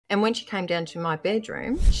And when she came down to my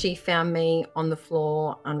bedroom, she found me on the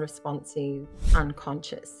floor, unresponsive,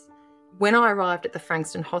 unconscious. When I arrived at the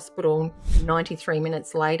Frankston Hospital 93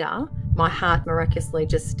 minutes later, my heart miraculously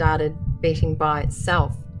just started beating by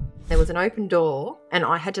itself. There was an open door and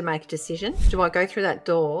I had to make a decision. Do I go through that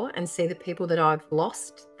door and see the people that I've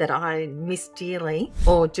lost, that I miss dearly,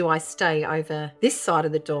 or do I stay over this side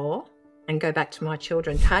of the door and go back to my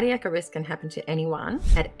children? Cardiac arrest can happen to anyone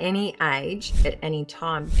at any age, at any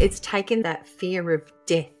time. It's taken that fear of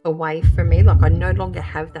death away from me. Like I no longer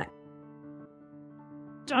have that.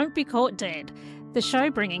 Don't Be Caught Dead, the show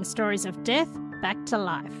bringing stories of death back to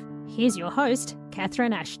life. Here's your host,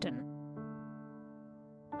 Catherine Ashton.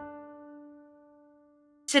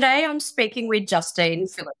 Today I'm speaking with Justine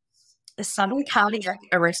Phillips, a sudden cardiac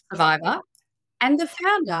arrest survivor and the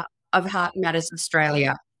founder of Heart Matters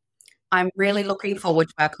Australia. I'm really looking forward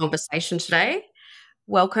to our conversation today.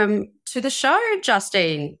 Welcome to the show,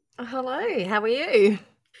 Justine. Hello, how are you?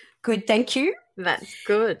 Good, thank you. That's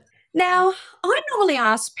good. Now, I normally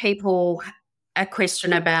ask people a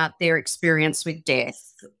question about their experience with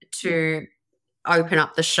death to open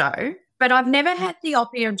up the show, but I've never had the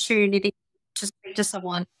opportunity to speak to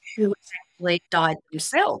someone who has actually died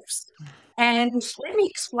themselves. And let me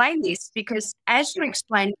explain this, because as you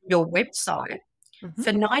explained on your website,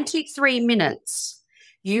 for 93 minutes,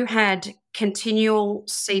 you had continual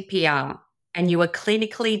CPR and you were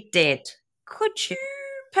clinically dead. Could you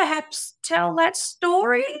perhaps tell that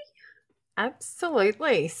story?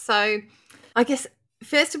 Absolutely. So I guess,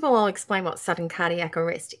 first of all, I'll explain what sudden cardiac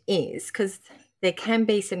arrest is, because there can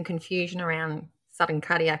be some confusion around sudden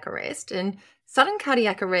cardiac arrest. And sudden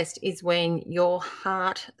cardiac arrest is when your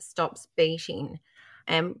heart stops beating.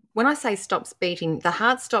 And when I say stops beating, the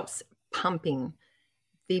heart stops pumping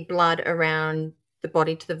the blood around the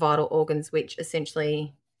body to the vital organs, which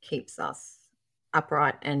essentially keeps us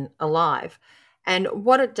upright and alive. And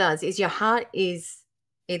what it does is your heart is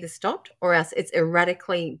either stopped or else it's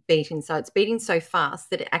erratically beating. So it's beating so fast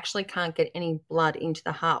that it actually can't get any blood into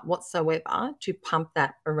the heart whatsoever to pump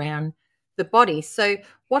that around the body. So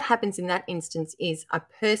what happens in that instance is a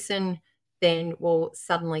person then will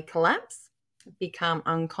suddenly collapse, become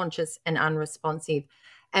unconscious and unresponsive.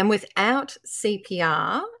 And without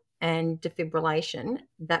CPR and defibrillation,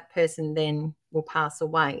 that person then will pass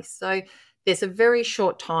away. So there's a very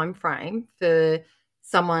short time frame for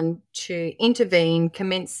someone to intervene,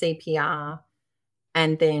 commence CPR,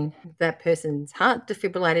 and then that person's heart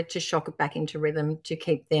defibrillated to shock it back into rhythm to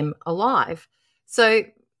keep them alive. So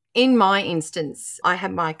in my instance, I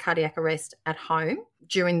had my cardiac arrest at home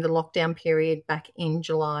during the lockdown period back in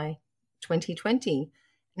July 2020.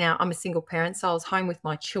 Now, I'm a single parent, so I was home with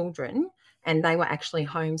my children and they were actually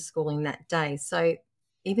homeschooling that day. So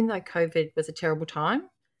even though COVID was a terrible time,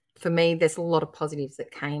 for me, there's a lot of positives that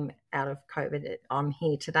came out of COVID. I'm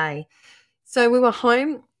here today. So we were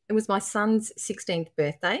home. It was my son's 16th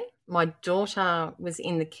birthday. My daughter was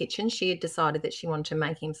in the kitchen. She had decided that she wanted to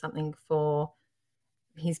make him something for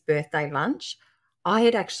his birthday lunch. I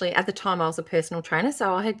had actually, at the time I was a personal trainer,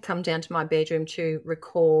 so I had come down to my bedroom to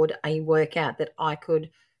record a workout that I could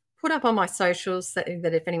put up on my socials so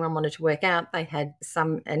that if anyone wanted to work out, they had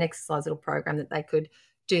an exercise little program that they could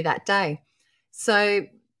do that day. So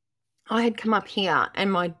I had come up here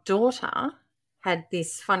and my daughter had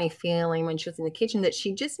this funny feeling when she was in the kitchen that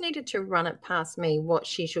she just needed to run it past me what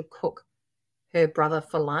she should cook her brother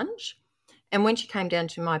for lunch. And when she came down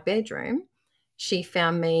to my bedroom, she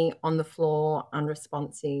found me on the floor,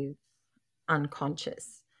 unresponsive,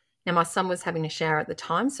 unconscious. Now, my son was having a shower at the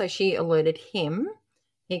time, so she alerted him.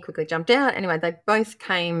 He quickly jumped out. Anyway, they both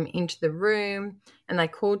came into the room and they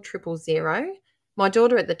called 000. My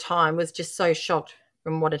daughter at the time was just so shocked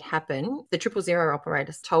from what had happened. The 000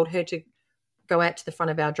 operators told her to go out to the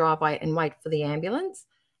front of our driveway and wait for the ambulance,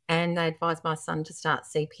 and they advised my son to start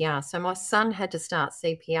CPR. So my son had to start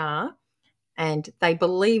CPR, and they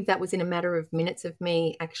believed that was in a matter of minutes of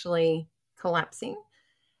me actually collapsing.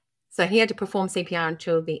 So he had to perform CPR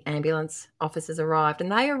until the ambulance officers arrived,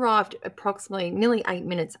 and they arrived approximately nearly 8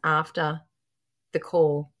 minutes after the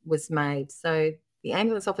call was made. So the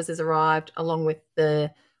ambulance officers arrived along with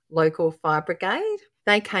the local fire brigade.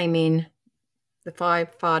 They came in, the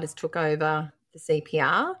firefighters took over the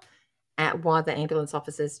CPR, while the ambulance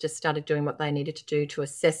officers just started doing what they needed to do to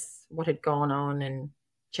assess what had gone on and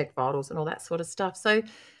check vitals and all that sort of stuff. So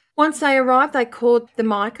once they arrived, they called the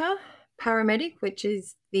MICA paramedic, which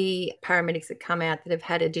is the paramedics that come out that have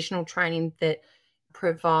had additional training that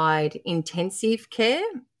provide intensive care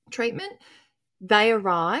treatment. They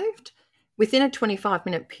arrived. Within a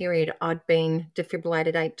 25-minute period, I'd been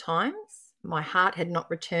defibrillated 8 times. my heart had not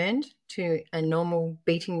returned to a normal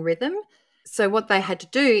beating rhythm. So what they had to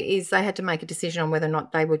do is they had to make a decision on whether or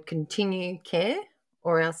not they would continue care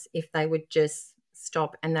or else if they would just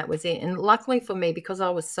stop, and that was it. And luckily for me, because I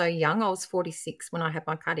was so young, I was 46 when I had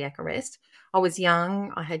my cardiac arrest. I was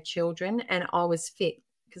young, I had children, and I was fit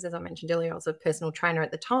because, as I mentioned earlier, I was a personal trainer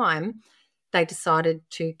at the time. They decided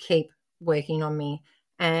to keep working on me,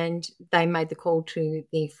 and they made the call to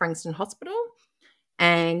the Frankston Hospital.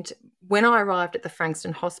 And when I arrived at the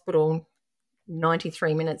Frankston Hospital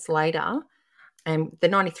 93 minutes later, and the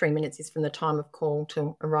 93 minutes is from the time of call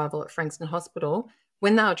to arrival at Frankston Hospital,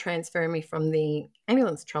 when they were transferring me from the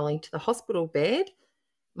ambulance trolley to the hospital bed,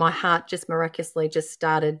 my heart just miraculously just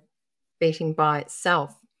started beating by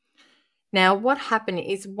itself. Now, what happened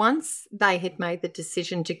is once they had made the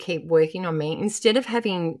decision to keep working on me, instead of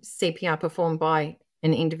having CPR performed by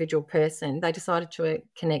an individual person, they decided to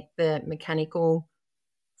connect the mechanical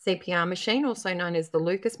CPR machine, also known as the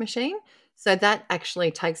Lucas machine. So that actually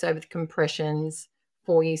takes over the compressions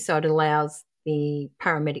for you, so it allows the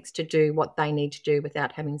paramedics to do what they need to do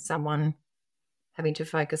without having someone having to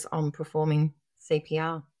focus on performing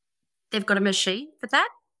CPR. They've got a machine for that?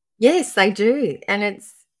 Yes, they do. And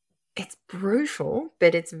it's brutal,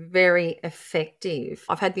 but it's very effective.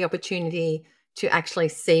 I've had the opportunity to actually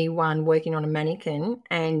see one working on a mannequin,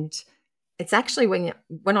 and it's actually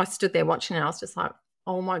when I stood there watching it, I was just like,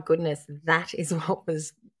 oh my goodness, that is what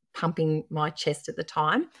was pumping my chest at the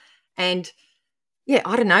time. And yeah,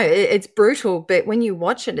 I don't know, it's brutal, but when you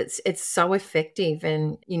watch it, it's so effective,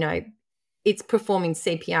 and it's performing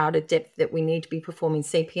CPR at a depth that we need to be performing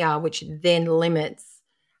CPR, which then limits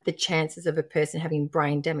the chances of a person having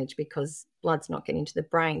brain damage because blood's not getting to the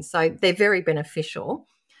brain. So they're very beneficial.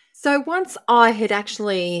 So once my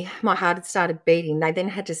heart had started beating, they then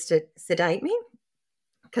had to sedate me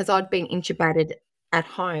because I'd been intubated at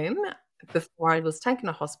home before I was taken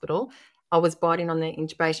to hospital. I was biting on the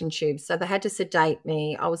intubation tube, so they had to sedate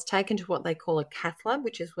me. I was taken to what they call a cath lab,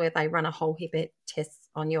 which is where they run a whole heap of tests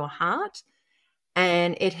on your heart.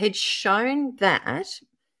 And it had shown that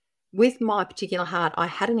with my particular heart, I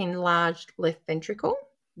had an enlarged left ventricle,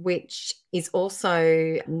 which is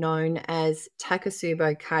also known as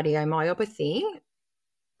Takotsubo cardiomyopathy,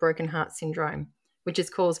 broken heart syndrome, which is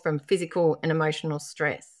caused from physical and emotional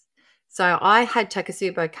stress. So I had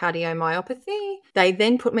Takotsubo cardiomyopathy. They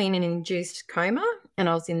then put me in an induced coma, and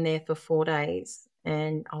I was in there for 4 days.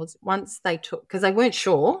 And because they weren't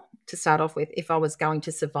sure to start off with if I was going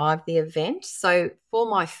to survive the event. So for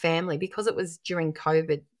my family, because it was during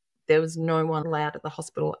COVID, there was no one allowed at the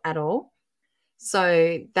hospital at all.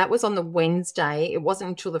 So that was on the Wednesday. It wasn't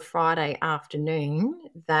until the Friday afternoon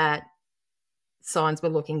that signs were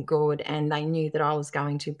looking good and they knew that I was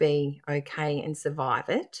going to be okay and survive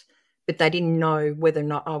it. But they didn't know whether or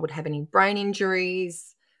not I would have any brain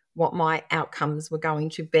injuries, what my outcomes were going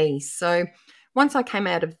to be. So once I came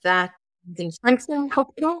out of that, I was in Frankston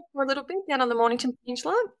Hospital for a little bit down on the Mornington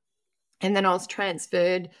Peninsula, and then I was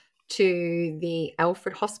transferred to the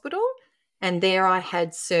Alfred Hospital, and there I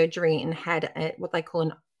had surgery and had what they call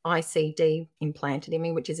an ICD implanted in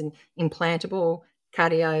me, which is an implantable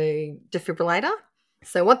cardio defibrillator.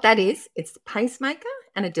 So what that is, it's a pacemaker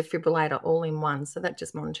and a defibrillator all in one. So that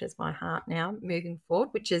just monitors my heart now moving forward,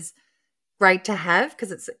 which is great to have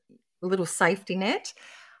because it's a little safety net.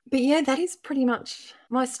 But yeah, that is pretty much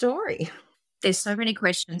my story. There's so many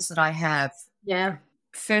questions that I have. Yeah.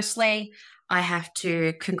 Firstly, I have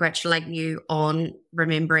to congratulate you on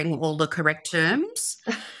remembering all the correct terms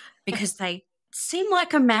because they seem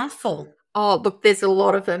like a mouthful. Oh, look, there's a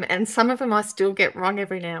lot of them, and some of them I still get wrong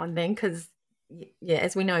every now and then because, yeah,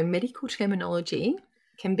 as we know, medical terminology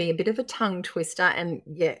can be a bit of a tongue twister, and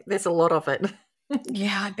yeah, there's a lot of it.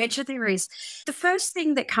 Yeah, I bet you there is. The first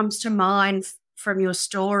thing that comes to mind from your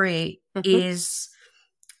story is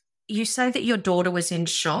you say that your daughter was in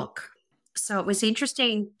shock. So it was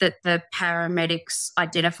interesting that the paramedics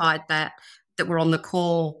identified that were on the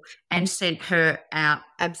call and sent her out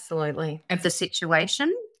Absolutely of the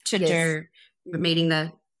situation to do meeting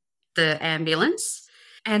the ambulance,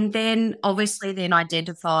 and then obviously then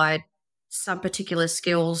identified some particular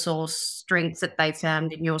skills or strengths that they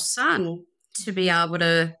found in your son to be able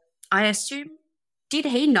to, I assume, did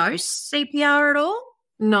he know CPR at all?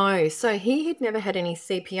 No, so he had never had any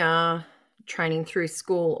CPR training through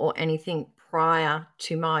school or anything prior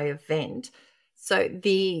to my event. So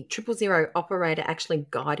the 000 operator actually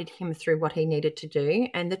guided him through what he needed to do.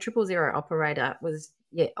 And the 000 operator was,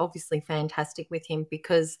 obviously fantastic with him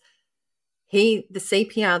because the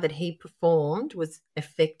CPR that he performed was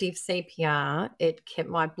effective CPR. It kept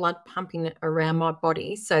my blood pumping around my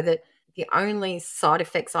body so that the only side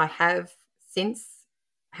effects I have since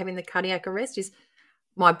having the cardiac arrest is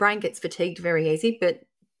my brain gets fatigued very easy, but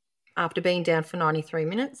after being down for 93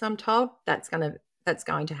 minutes, I'm told that's going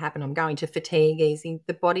to happen. I'm going to fatigue easy.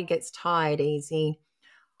 The body gets tired easy.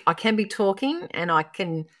 I can be talking and I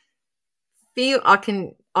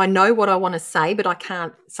know what I want to say, but I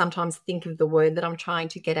can't sometimes think of the word that I'm trying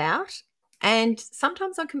to get out. And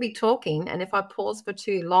sometimes I can be talking, and if I pause for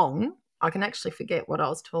too long, I can actually forget what I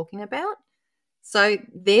was talking about. So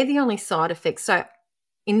they're the only side effects. So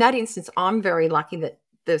in that instance, I'm very lucky that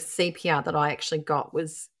the CPR that I actually got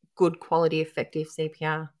was good quality, effective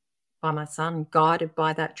CPR by my son, guided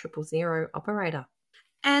by that 000 operator.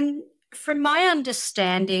 And from my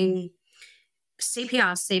understanding,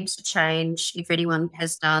 CPR seems to change if anyone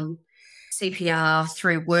has done CPR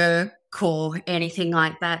through work or anything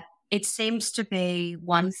like that. It seems to be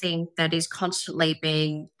one thing that is constantly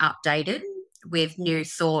being updated with new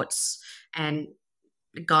thoughts and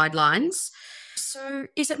guidelines. So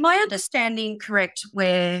is it my understanding correct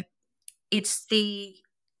where it's the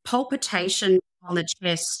palpitation on the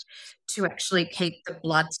chest to actually keep the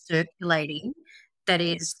blood circulating that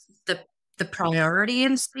is the priority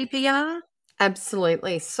in CPR?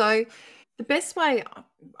 Absolutely. So the best way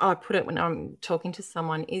I put it when I'm talking to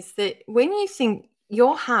someone is that when you think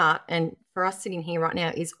your heart, and for us sitting here right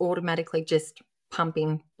now, is automatically just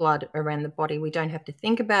pumping blood around the body. We don't have to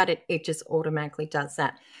think about it. It just automatically does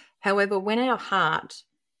that. However, when our heart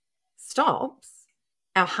stops,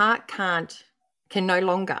 our heart can no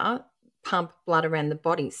longer pump blood around the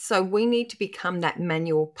body. So we need to become that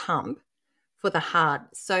manual pump for the heart.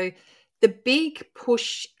 So the big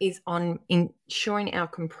push is on ensuring our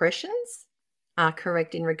compressions are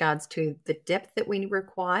correct in regards to the depth that we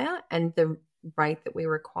require and the rate that we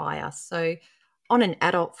require. So on an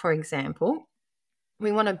adult, for example,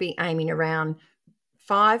 we want to be aiming around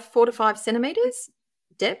 4 to 5 centimeters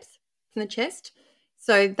depth from the chest.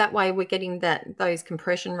 So that way we're getting those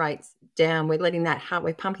compression rates down. We're letting that heart,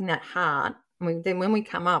 we're pumping that heart. And then when we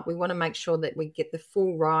come up, we want to make sure that we get the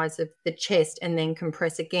full rise of the chest and then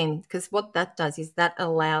compress again, because what that does is that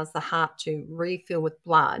allows the heart to refill with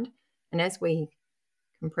blood. And as we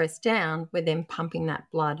compress down, we're then pumping that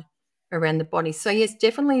blood around the body. So yes,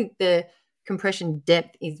 definitely the compression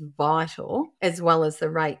depth is vital as well as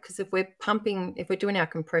the rate, because if we're doing our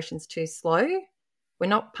compressions too slow, we're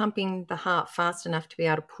not pumping the heart fast enough to be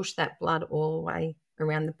able to push that blood all the way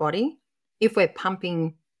around the body. If we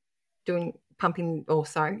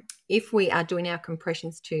are doing our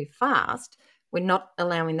compressions too fast, we're not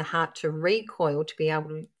allowing the heart to recoil to be able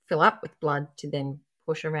to fill up with blood to then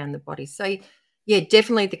push around the body. So yeah,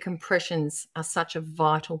 definitely the compressions are such a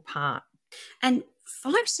vital part. And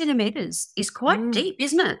 5 centimeters is quite deep,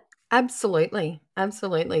 isn't it? Absolutely.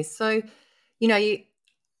 Absolutely. So,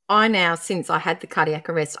 I now, since I had the cardiac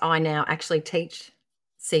arrest, I now actually teach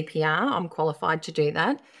CPR. I'm qualified to do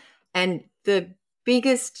that. And the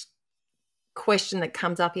biggest question that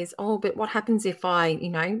comes up is, but what happens if I,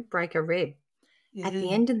 break a rib? Yeah. At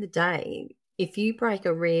the end of the day, if you break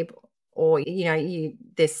a rib or,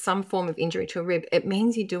 there's some form of injury to a rib, it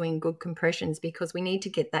means you're doing good compressions, because we need to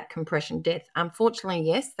get that compression depth. Unfortunately,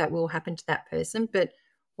 yes, that will happen to that person, but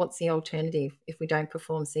what's the alternative? If we don't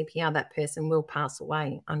perform CPR, that person will pass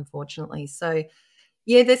away, unfortunately. So,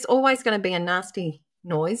 yeah, there's always going to be a nasty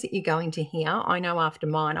noise that you're going to hear. I know after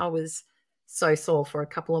mine, I was so sore for a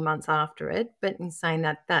couple of months after it, but in saying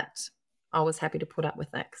that I was happy to put up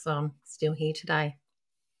with that because I'm still here today.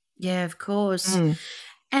 Yeah, of course.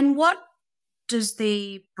 And what does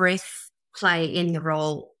the breath play in the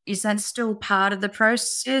role? Is that still part of the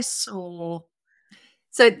process, or?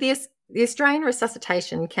 So the Australian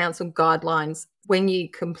Resuscitation Council guidelines, when you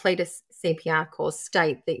complete a CPR course,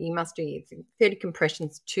 state that you must do 30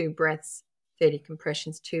 compressions, 2 breaths, 30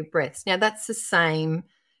 compressions, 2 breaths. Now, that's the same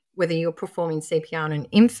whether you're performing CPR on an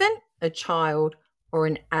infant, a child, or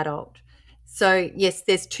an adult. So, yes,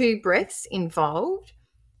 there's 2 breaths involved.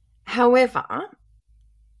 However,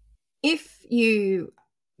 if you're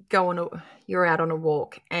out on a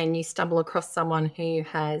walk and you stumble across someone who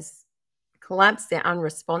has collapsed, they're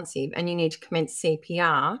unresponsive, and you need to commence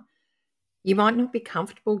CPR, you might not be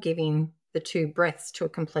comfortable giving the 2 breaths to a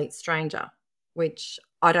complete stranger, which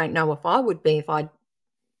I don't know if I would be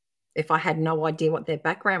if I had no idea what their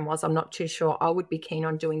background was. I'm not too sure I would be keen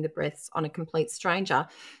on doing the breaths on a complete stranger.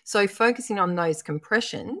 So focusing on those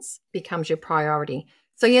compressions becomes your priority.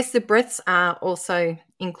 So yes, the breaths are also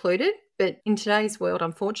included, but in today's world,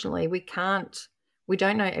 unfortunately, we don't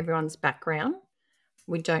know everyone's background.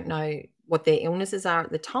 We don't know what their illnesses are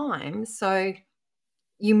at the time. So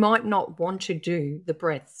you might not want to do the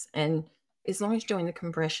breaths. And as long as you're doing the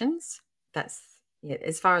compressions, that's yeah,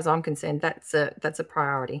 as far as I'm concerned, that's a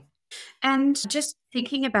priority. And just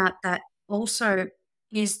thinking about that also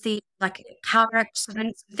is the like car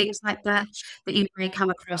accidents and things like that that you may come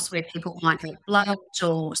across where people might have blood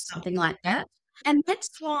or something like that. And that's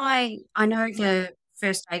why I know the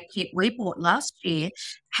first aid kit we bought last year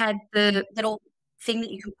had the little thing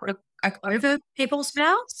that you can put over people's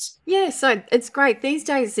mouths. Yeah, so it's great. These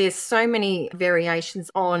days, there's so many variations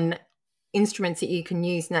on instruments that you can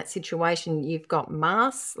use in that situation. You've got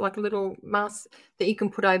masks, like a little mask that you can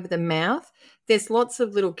put over the mouth. There's lots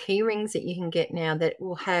of little key rings that you can get now that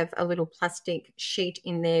will have a little plastic sheet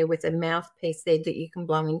in there with a mouthpiece there that you can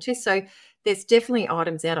blow into. So there's definitely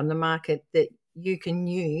items out on the market that you can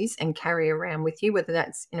use and carry around with you, whether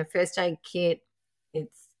that's in a first aid kit,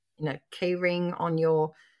 it's key ring on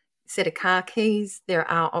your set of car keys. There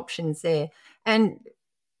are options there. And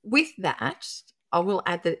with that, I will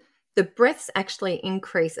add that the breaths actually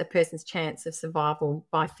increase a person's chance of survival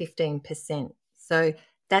by 15%. So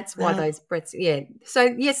that's why those breaths, yeah.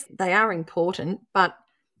 So yes, they are important, but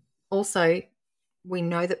also we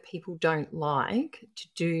know that people don't like to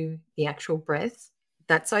do the actual breaths.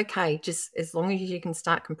 That's okay, just as long as you can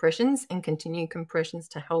start compressions and continue compressions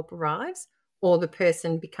to help arrives or the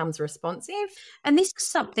person becomes responsive. And this is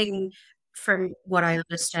something, from what I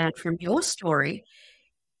understand from your story,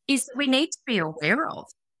 is that we need to be aware of,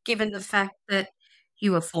 given the fact that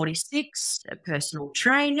you were 46, a personal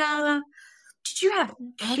trainer. Did you have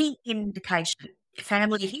any indication,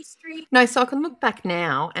 family history? No, so I can look back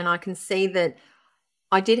now and I can see that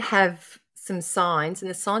I did have some signs, and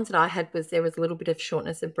the signs that I had was there was a little bit of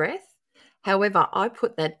shortness of breath. However, I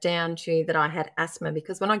put that down to that I had asthma,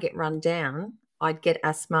 because when I get run down, I'd get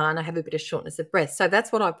asthma and I have a bit of shortness of breath. So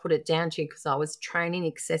that's what I put it down to, because I was training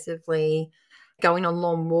excessively, going on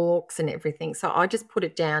long walks and everything. So I just put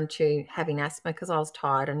it down to having asthma because I was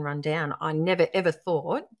tired and run down. I never ever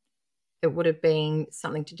thought it would have been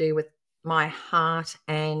something to do with my heart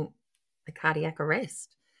and a cardiac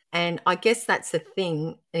arrest. And I guess that's the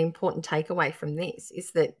thing, an important takeaway from this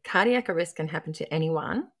is that cardiac arrest can happen to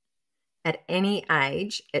anyone at any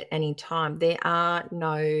age, at any time. There are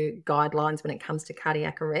no guidelines when it comes to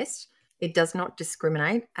cardiac arrest. It does not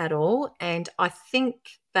discriminate at all. And I think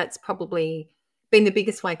that's probably been the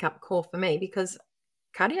biggest wake-up call for me, because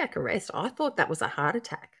cardiac arrest, I thought that was a heart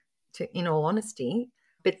attack, in all honesty.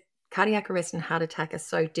 But cardiac arrest and heart attack are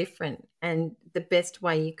so different. And the best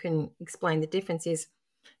way you can explain the difference is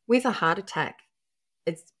with a heart attack,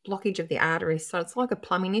 it's blockage of the arteries. So it's like a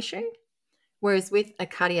plumbing issue. Whereas with a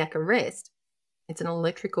cardiac arrest, it's an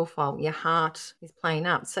electrical fault. Your heart is playing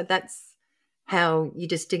up. So that's how you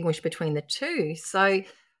distinguish between the two. So,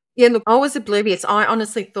 yeah, look, I was oblivious. I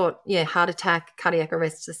honestly thought, yeah, heart attack, cardiac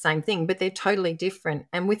arrest is the same thing, but they're totally different.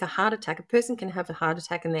 And with a heart attack, a person can have a heart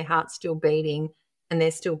attack and their heart's still beating and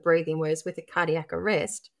they're still breathing. Whereas with a cardiac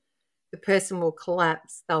arrest, the person will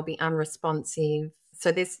collapse, they'll be unresponsive.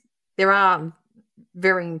 So there are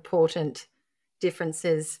very important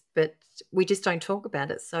differences, but we just don't talk about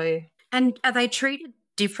it. So, and are they treated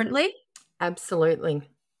differently? Absolutely.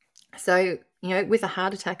 So, with a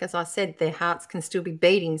heart attack, as I said, their hearts can still be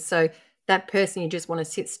beating. So that person, you just want to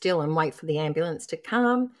sit still and wait for the ambulance to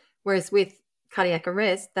come. Whereas with cardiac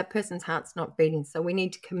arrest, that person's heart's not beating. So we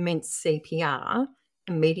need to commence CPR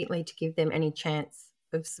immediately to give them any chance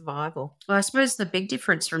of survival. Well, I suppose the big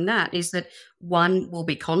difference from that is that one will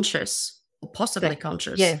be conscious or possibly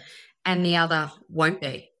conscious, yeah, and the other won't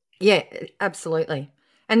be. Yeah, absolutely.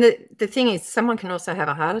 And the thing is, someone can also have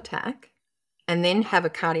a heart attack and then have a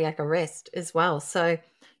cardiac arrest as well. So,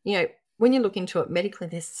 when you look into it medically,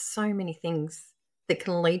 there's so many things that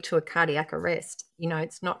can lead to a cardiac arrest.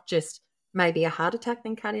 It's not just maybe a heart attack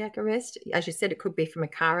then cardiac arrest. As you said, it could be from a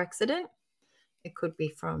car accident. It could be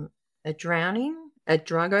from a drowning, a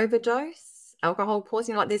drug overdose, alcohol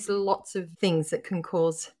poisoning. Like, there's lots of things that can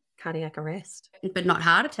cause cardiac arrest. But not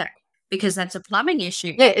heart attack, because that's a plumbing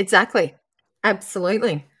issue. Yeah, exactly.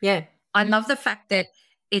 Absolutely. Yeah. I love the fact that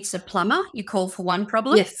it's a plumber, you call for one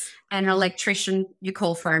problem. Yes. And an electrician, you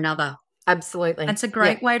call for another. Absolutely. That's a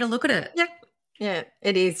great way to look at it. Yeah. Yeah,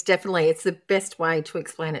 it is, definitely. It's the best way to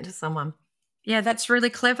explain it to someone. Yeah, that's really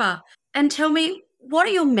clever. And tell me, what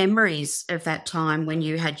are your memories of that time when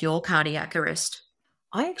you had your cardiac arrest?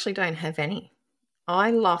 I actually don't have any.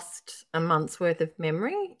 I lost a month's worth of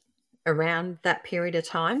memory around that period of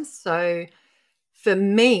time. So for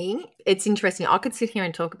me, it's interesting. I could sit here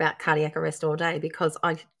and talk about cardiac arrest all day because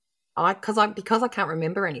I can't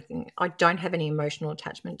remember anything. I don't have any emotional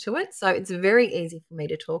attachment to it. So it's very easy for me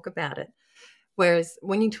to talk about it. Whereas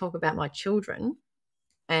when you talk about my children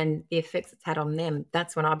and the effects it's had on them,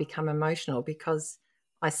 that's when I become emotional, because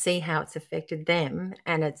I see how it's affected them,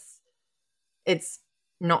 and it's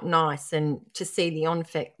not nice. And to see the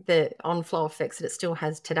on-flow effects that it still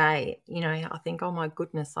has today, I think, oh my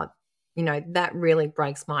goodness, that really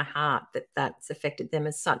breaks my heart that that's affected them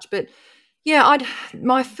as such. But yeah,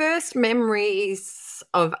 my first memories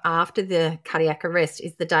of after the cardiac arrest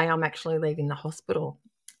is the day I'm actually leaving the hospital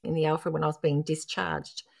in the Alfred when I was being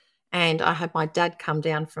discharged. And I had my dad come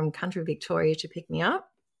down from country Victoria to pick me up.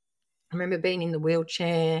 I remember being in the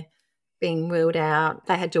wheelchair, being wheeled out.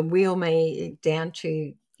 They had to wheel me down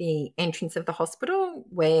to the entrance of the hospital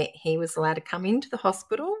where he was allowed to come into the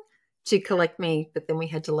hospital to collect me, but then we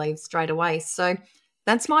had to leave straight away. So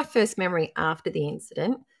that's my first memory after the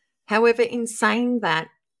incident. However, in saying that,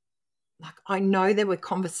 I know there were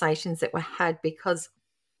conversations that were had because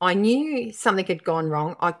I knew something had gone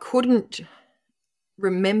wrong. I couldn't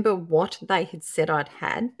remember what they had said I'd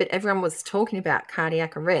had, but everyone was talking about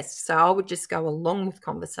cardiac arrest. So I would just go along with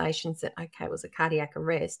conversations that, okay, it was a cardiac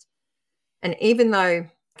arrest. And even though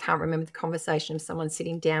I can't remember the conversation of someone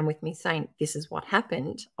sitting down with me saying, this is what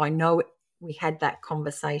happened, I know we had that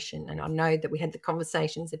conversation. And I know that we had the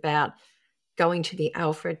conversations about going to the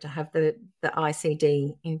Alfred to have the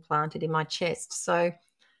ICD implanted in my chest. So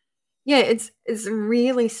yeah, it's a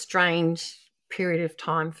really strange period of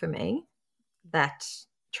time for me, that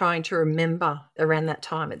trying to remember around that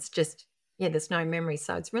time. It's just, there's no memory.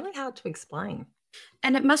 So it's really hard to explain.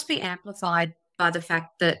 And it must be amplified by the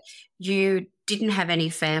fact that you didn't have any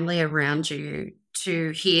family around you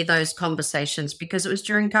to hear those conversations because it was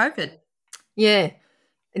during COVID. Yeah,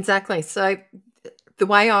 exactly. So the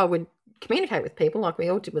way I would communicate with people, like we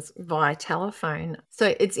all did, was via telephone.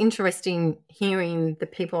 So it's interesting hearing the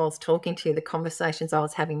people I was talking to, the conversations I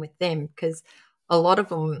was having with them, because a lot of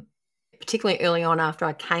them, particularly early on after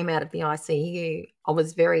I came out of the ICU, I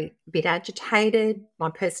was a bit agitated.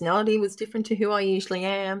 My personality was different to who I usually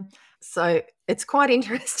am. So it's quite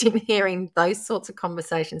interesting hearing those sorts of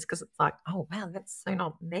conversations, because it's like, oh, wow, that's so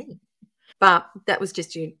not me. But that was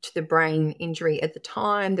just due to the brain injury at the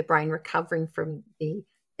time, the brain recovering from the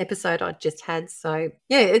episode I just had. So,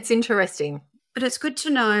 yeah, it's interesting. But it's good to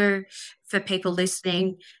know for people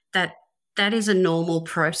listening that that is a normal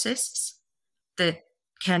process that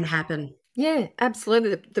can happen. Yeah,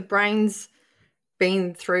 absolutely. The brain's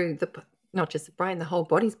been through not just the brain, the whole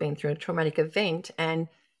body's been through a traumatic event, and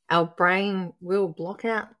our brain will block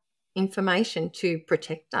out information to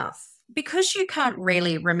protect us. Because you can't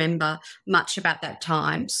really remember much about that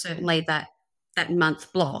time, certainly that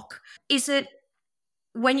month block, is it,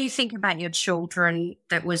 when you think about your children,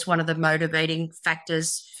 that was one of the motivating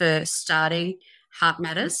factors for starting Heart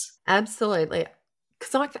Matters? Absolutely.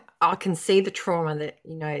 Because I can see the trauma that,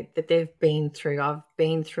 that they've been through. I've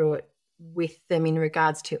been through it with them in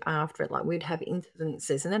regards to after it. Like, we'd have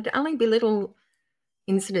incidences, and it'd only be little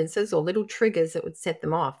incidences or little triggers that would set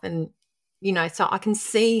them off. And, so I can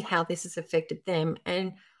see how this has affected them.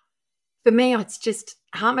 And for me, it's just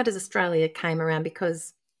Heart Matters Australia came around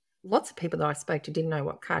because lots of people that I spoke to didn't know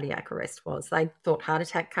what cardiac arrest was. They thought heart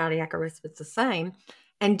attack, cardiac arrest was the same,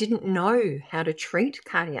 and didn't know how to treat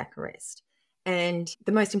cardiac arrest. And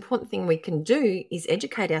the most important thing we can do is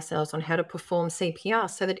educate ourselves on how to perform CPR,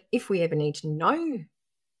 so that if we ever need to know,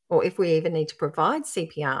 or if we even need to provide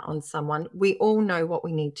CPR on someone, we all know what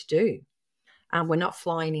we need to do. We're not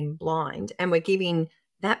flying in blind, and we're giving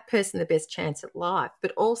that person the best chance at life.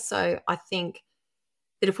 But also, I think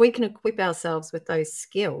that if we can equip ourselves with those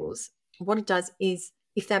skills, what it does is,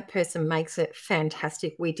 if that person makes it,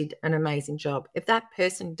 fantastic, we did an amazing job. If that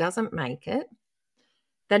person doesn't make it,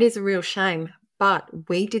 that is a real shame. But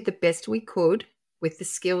we did the best we could with the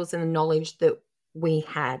skills and the knowledge that we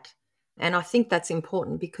had. And I think that's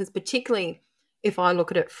important, because particularly if I look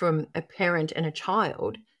at it from a parent and a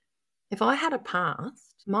child, if I had a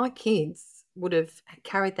past, my kids would have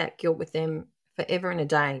carried that guilt with them forever and a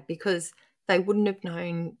day, because they wouldn't have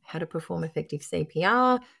known how to perform effective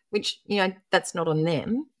CPR, which, that's not on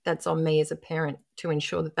them. That's on me as a parent to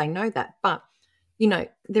ensure that they know that. But,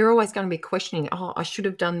 they're always going to be questioning, oh, I should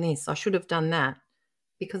have done this, I should have done that,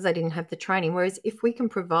 because they didn't have the training. Whereas if we can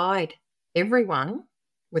provide everyone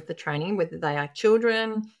with the training, whether they are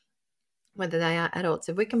children, whether they are adults,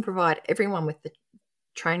 if we can provide everyone with the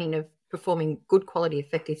training of performing good quality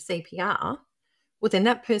effective CPR, well, then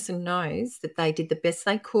that person knows that they did the best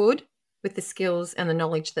they could with the skills and the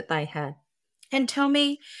knowledge that they had. And tell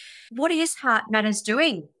me, what is Heart Matters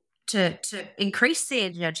doing to increase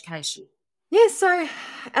their education? Yeah, so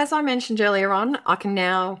as I mentioned earlier on, I can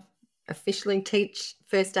now officially teach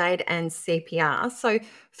first aid and CPR. So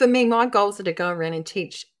for me, my goals are to go around and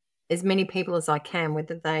teach as many people as I can,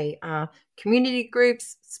 whether they are community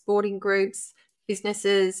groups, sporting groups,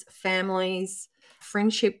 businesses, families,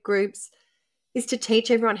 friendship groups, is to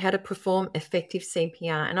teach everyone how to perform effective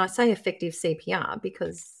CPR. And I say effective CPR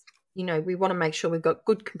because, we want to make sure we've got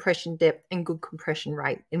good compression depth and good compression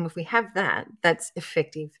rate. And if we have that, that's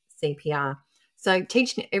effective CPR. So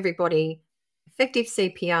teaching everybody effective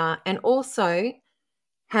CPR and also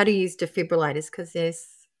how to use defibrillators, because there's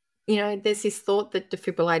this thought that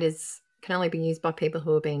defibrillators can only be used by people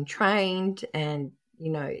who are being trained, and,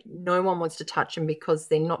 no one wants to touch them because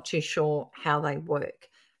they're not too sure how they work.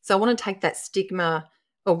 So I want to take that stigma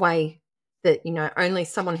away that, only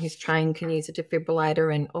someone who's trained can use a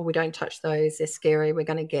defibrillator and, we don't touch those, they're scary, we're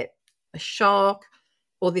going to get a shock,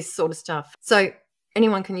 all this sort of stuff. So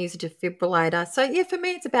anyone can use a defibrillator. So, yeah, for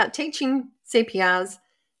me, it's about teaching CPRs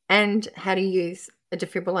and how to use a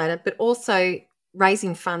defibrillator, but also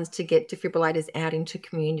raising funds to get defibrillators out into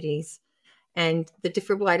communities. And the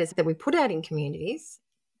defibrillators that we put out in communities,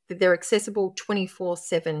 that they're accessible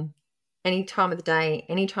 24/7, any time of the day,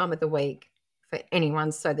 any time of the week for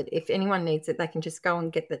anyone, so that if anyone needs it, they can just go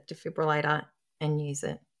and get the defibrillator and use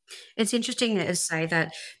it. It's interesting to say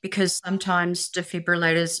that because sometimes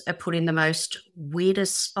defibrillators are put in the most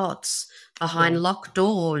weirdest spots, behind locked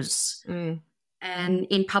doors and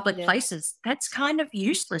in public places. That's kind of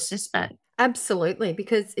useless, isn't it? Absolutely,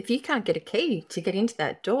 because if you can't get a key to get into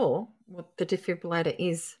that door, well, the defibrillator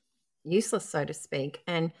is useless, so to speak.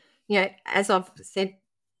 And, as I've said,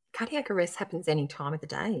 cardiac arrest happens any time of the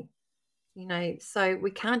day, so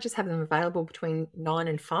we can't just have them available between 9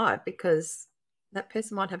 and 5 because that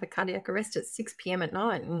person might have a cardiac arrest at 6 p.m. at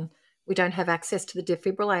night and we don't have access to the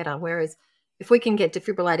defibrillator. Whereas if we can get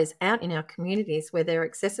defibrillators out in our communities where they're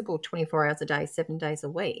accessible 24 hours a day, 7 days a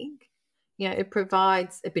week, it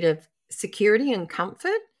provides a bit of security and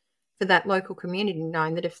comfort for that local community,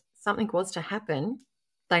 knowing that if something was to happen,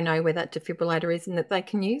 they know where that defibrillator is and that they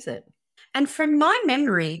can use it. And from my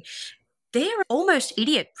memory, they're almost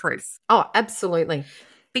idiot-proof. Oh, absolutely.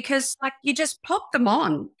 Because, you just pop them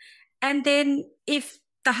on and then if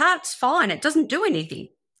the heart's fine, it doesn't do anything.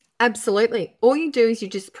 Absolutely. All you do is you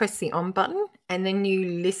just press the on button and then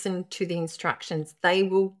you listen to the instructions. They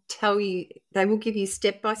will give you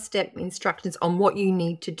step-by-step instructions on what you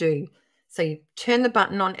need to do. So you turn the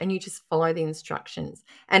button on and you just follow the instructions.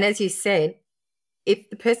 And as you said, if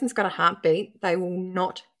the person's got a heartbeat, they will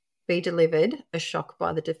not be delivered a shock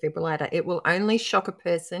by the defibrillator. It will only shock a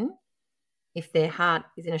person if their heart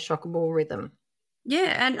is in a shockable rhythm.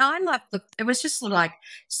 Yeah, and I'm like, look, it was just like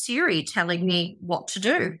Siri telling me what to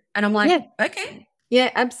do. And I'm like, okay.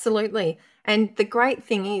 Yeah, absolutely. And the great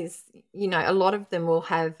thing is, a lot of them will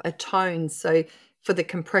have a tone. So for the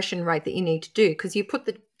compression rate that you need to do, because you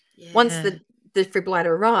put once the defibrillator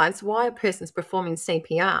arrives, while a person's performing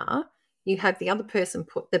CPR, you have the other person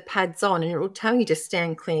put the pads on and it will tell you to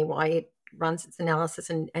stand clear while it runs its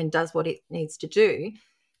analysis and does what it needs to do.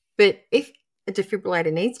 But if a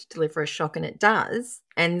defibrillator needs to deliver a shock and it does,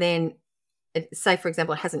 and then say, for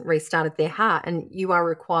example, it hasn't restarted their heart and you are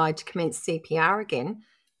required to commence CPR again,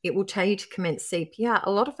 it will tell you to commence CPR.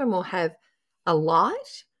 A lot of them will have a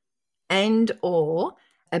light and or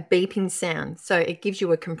a beeping sound. So it gives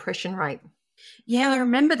you a compression rate. Yeah, I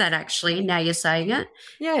remember that actually, now you're saying it.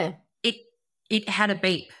 Yeah. It had a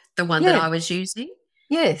beep, the one that I was using.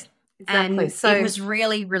 Yes, exactly. And it was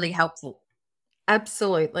really, really helpful.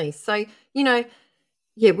 Absolutely. So, we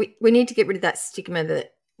need to get rid of that stigma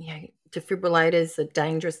that, defibrillators are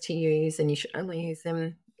dangerous to use and you should only use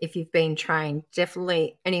them if you've been trained.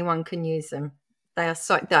 Definitely anyone can use them. They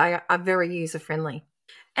are very user-friendly.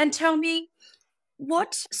 And tell me,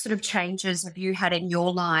 what sort of changes have you had in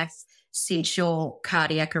your life since your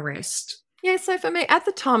cardiac arrest? Yeah, so for me, at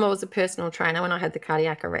the time I was a personal trainer when I had the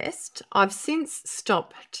cardiac arrest. I've since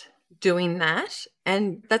stopped doing that,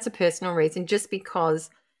 and that's a personal reason, just because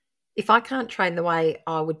if I can't train the way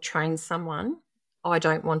I would train someone, I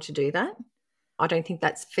don't want to do that. I don't think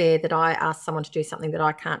that's fair that I ask someone to do something that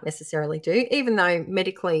I can't necessarily do, even though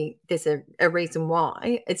medically there's a reason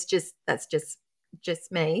why. That's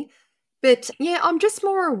just me. But yeah, I'm just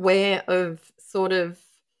more aware of sort of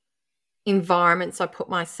environments I put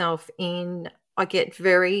myself in. I get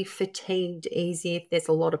very fatigued easy if there's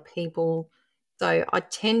a lot of people. So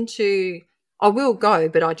I will go,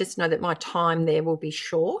 but I just know that my time there will be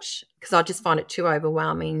short because I just find it too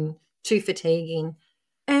overwhelming, too fatiguing.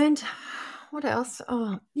 And what else?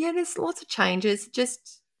 Oh, yeah, there's lots of changes.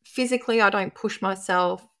 Just physically, I don't push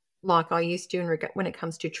myself like I used to when it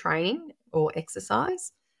comes to training or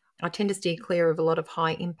exercise. I tend to steer clear of a lot of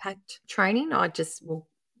high impact training.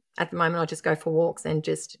 At the moment, I just go for walks and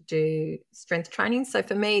just do strength training. So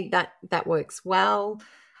for me, that works well.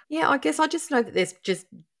 Yeah, I guess I just know that there's just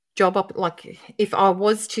like if I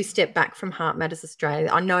was to step back from Heart Matters Australia,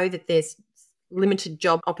 I know that there's limited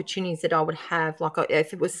job opportunities that I would have. Like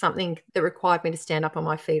if it was something that required me to stand up on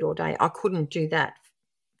my feet all day, I couldn't do that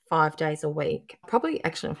 5 days a week. Probably,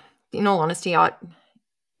 actually, in all honesty,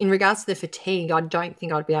 in regards to the fatigue, I don't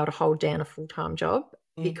think I'd be able to hold down a full-time job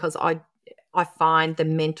because I find the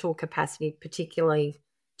mental capacity particularly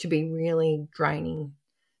to be really draining.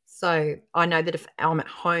 So I know that if I'm at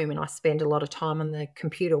home and I spend a lot of time on the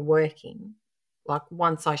computer working, like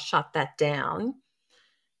once I shut that down,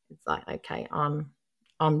 it's like, okay, I'm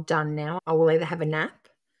done now. I will either have a nap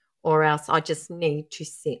or else I just need to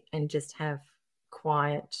sit and just have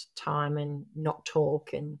quiet time and not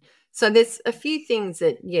talk. And so there's a few things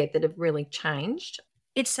that have really changed.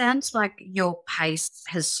 It sounds like your pace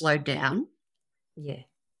has slowed down. Yeah,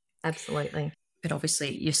 absolutely. But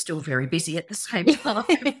obviously you're still very busy at the same time.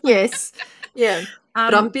 Yes. Yeah.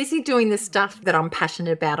 But I'm busy doing the stuff that I'm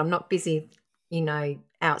passionate about. I'm not busy,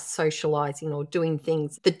 out socializing or doing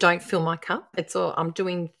things that don't fill my cup. It's all I'm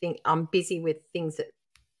busy with things that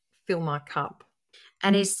fill my cup.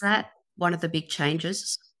 And is that one of the big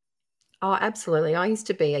changes? Oh, absolutely. I used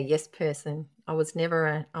to be a yes person. I was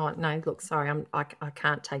never no, look, sorry, I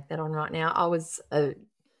can't take that on right now. I was a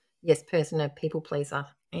yes person, a people pleaser.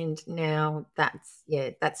 And now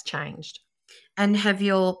that's changed. And have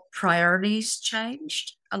your priorities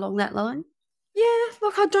changed along that line? Yeah,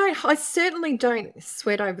 look, I certainly don't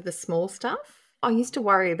sweat over the small stuff. I used to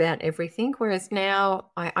worry about everything, whereas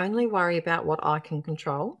now I only worry about what I can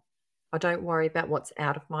control. I don't worry about what's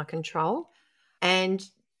out of my control. And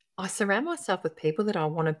I surround myself with people that I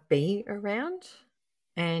want to be around.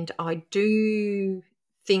 And I do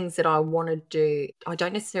things that I want to do. I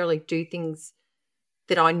don't necessarily do things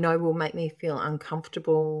that I know will make me feel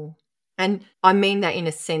uncomfortable. And I mean that in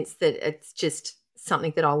a sense that it's just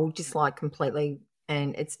something that I will dislike completely,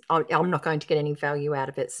 and I'm not going to get any value out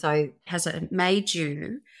of it. So has it made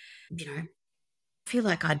you, feel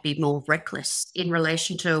like I'd be more reckless in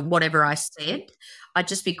relation to whatever I said? I'd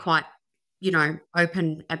just be quite,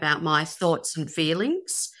 open about my thoughts and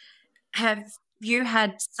feelings. Have you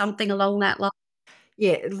had something along that line?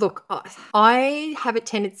 Yeah, look, I have a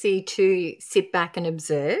tendency to sit back and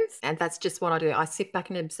observe, and that's just what I do. I sit back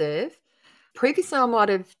and observe. Previously, I might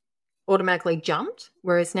have automatically jumped,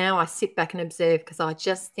 whereas now I sit back and observe because I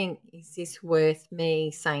just think, is this worth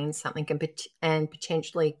me saying something and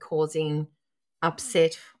potentially causing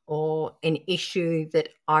upset or an issue that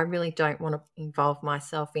I really don't want to involve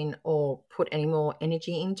myself in or put any more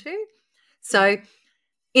energy into? So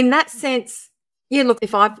in that sense, yeah, look,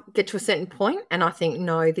 if I get to a certain point and I think,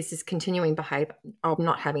 no, this is continuing behaviour, I'm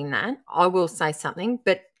not having that, I will say something.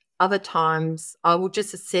 But other times I will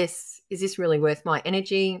just assess, is this really worth my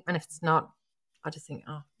energy? And if it's not, I just think,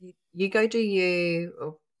 oh, you go do you,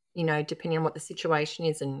 or, depending on what the situation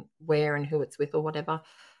is and where and who it's with or whatever,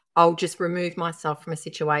 I'll just remove myself from a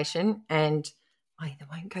situation and I either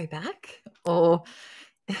won't go back or,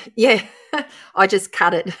 yeah, I just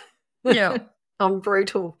cut it. Yeah. I'm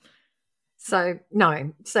brutal. So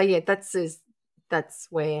no. So yeah, that's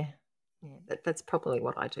where that's probably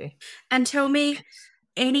what I do. And tell me,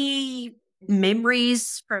 any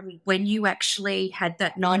memories from when you actually had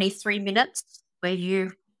that 93 minutes where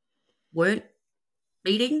you weren't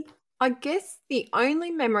eating? I guess the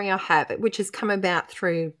only memory I have, which has come about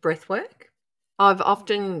through breath work, I've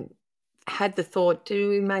often had the thought,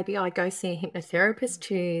 do maybe I go see a hypnotherapist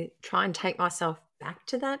to try and take myself back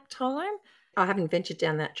to that time? I haven't ventured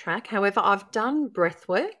down that track. However, I've done breath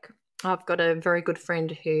work. I've got a very good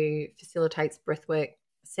friend who facilitates breath work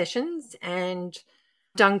sessions and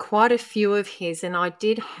done quite a few of his. And I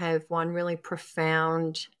did have one really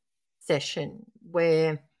profound session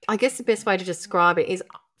where I guess the best way to describe it is,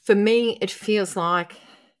 for me, it feels like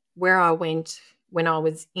where I went when I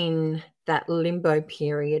was in that limbo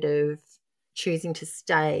period of choosing to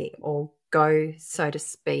stay or go, so to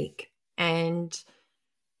speak. And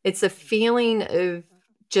it's a feeling of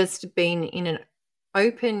just being in an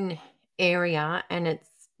open area and it's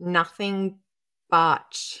nothing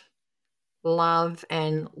but love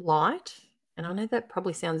and light. And I know that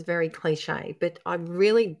probably sounds very cliche, but I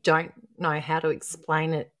really don't know how to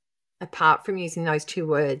explain it apart from using those two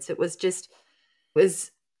words. It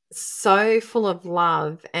was so full of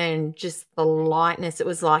love and just the lightness. It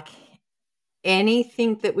was like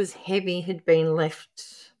anything that was heavy had been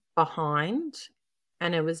left behind.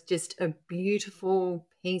 And it was just a beautiful,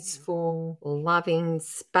 peaceful, loving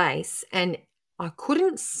space. And I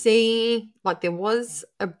couldn't see, like there was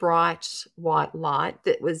a bright white light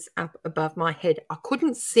that was up above my head. I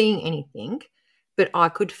couldn't see anything, but I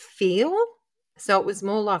could feel. So it was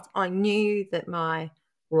more like I knew that my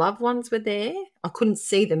loved ones were there. I couldn't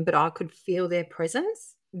see them, but I could feel their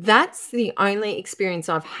presence. That's the only experience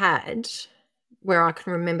I've had where I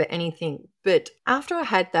can remember anything. But after I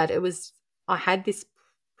had that, I had this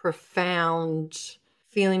profound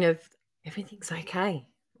feeling of everything's okay.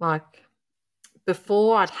 Like,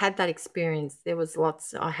 before I'd had that experience,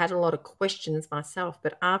 I had a lot of questions myself,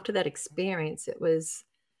 but after that experience, it was,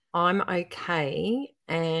 I'm okay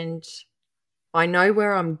and I know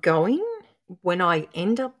where I'm going when I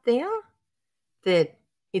end up there, that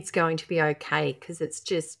it's going to be okay, because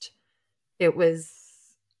it was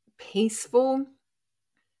peaceful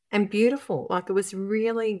and beautiful. Like, it was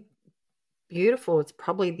really beautiful. It's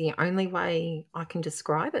probably the only way I can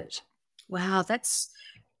describe it. Wow, that's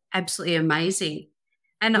absolutely amazing.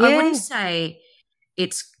 And I Yeah. wouldn't say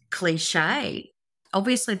it's cliche.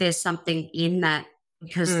 Obviously, there's something in that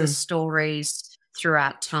because the stories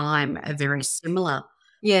throughout time are very similar.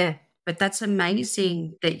 Yeah. But that's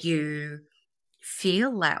amazing that you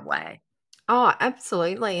feel that way. Oh,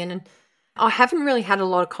 absolutely. And I haven't really had a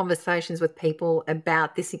lot of conversations with people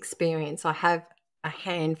about this experience. I have a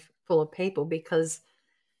handful of people because,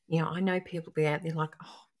 I know people be out there like,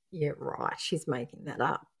 oh, yeah, right, she's making that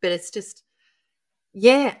up. But it's just,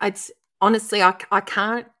 yeah, it's honestly, I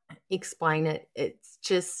can't explain it. It's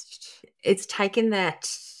just, it's taken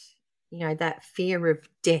that, that fear of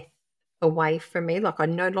death away from me. Like, I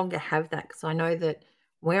no longer have that, because I know that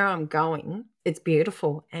where I'm going, it's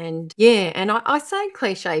beautiful. And yeah, and I say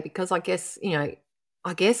cliche because I guess,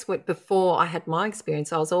 before I had my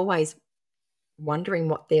experience, I was always wondering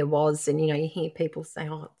what there was. And, you hear people say,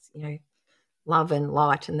 oh, it's, love and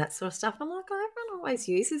light and that sort of stuff. I'm like, oh, everyone always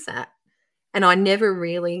uses that. And I never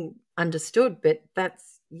really understood, but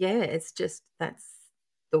that's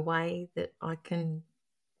the way that I can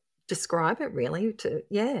describe it, really.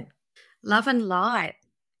 Love and light.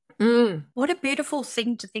 Mm. What a beautiful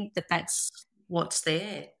thing to think that that's what's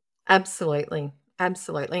there. Absolutely.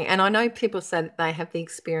 Absolutely. And I know people say that they have the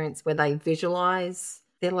experience where they visualize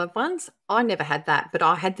their loved ones. I never had that, but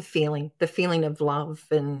I had the feeling of love,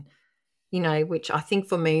 and, which I think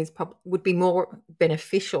for me would be more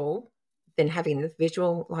beneficial than having the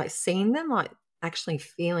visual, like seeing them, like actually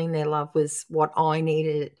feeling their love was what I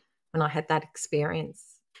needed when I had that experience.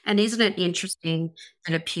 And isn't it interesting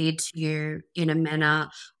that it appeared to you in a manner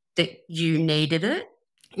that you needed it?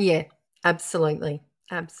 Yeah, absolutely.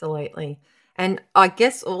 Absolutely. And I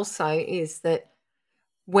guess also is that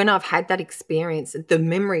when I've had that experience, the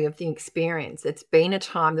memory of the experience, it's been a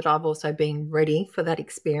time that I've also been ready for that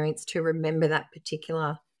experience, to remember that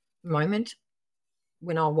particular moment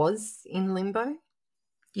when I was in limbo.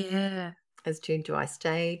 Yeah. As to, do I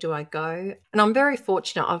stay? Do I go? And I'm very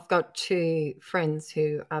fortunate. I've got two friends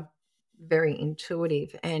who are very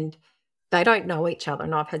intuitive, and they don't know each other.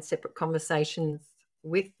 And I've had separate conversations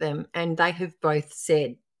with them, and they have both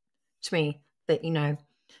said to me that,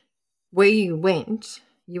 where you went,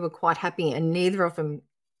 you were quite happy, and neither of them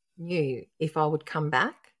knew if I would come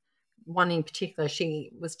back. One in particular,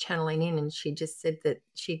 she was channeling in, and she just said that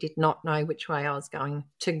she did not know which way I was going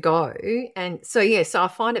to go. And so, so I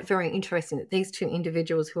find it very interesting that these two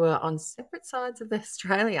individuals who are on separate sides of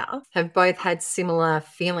Australia have both had similar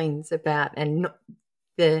feelings about, and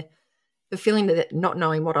the feeling that not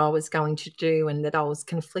knowing what I was going to do, and that I was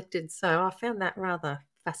conflicted. So I found that rather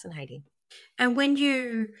fascinating. And when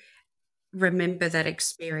you remember that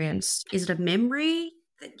experience, is it a memory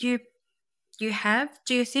that you have,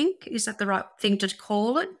 do you think? Is that the right thing to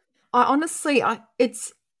call it? I honestly,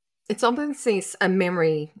 it's obviously a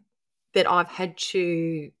memory that I've had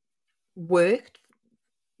to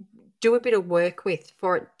do a bit of work with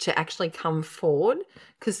for it to actually come forward,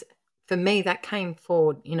 because for me that came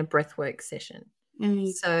forward in a breathwork session.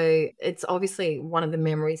 So it's obviously one of the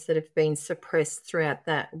memories that have been suppressed throughout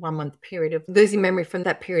that 1 month period of losing memory from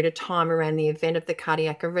that period of time around the event of the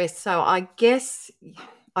cardiac arrest. So I guess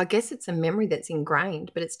it's a memory that's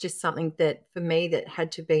ingrained, but it's just something that for me that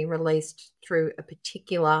had to be released through a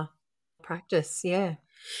particular practice. Yeah.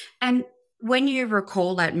 And when you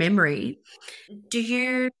recall that memory, do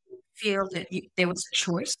you feel that there was a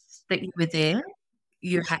choice that you were there?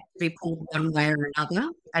 You had to be pulled one way or another,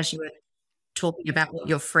 as you were talking about what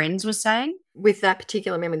your friends were saying? With that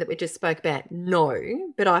particular memory that we just spoke about, no.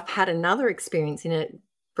 But I've had another experience in a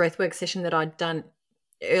breathwork session that I'd done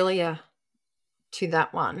earlier to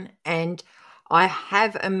that one, and I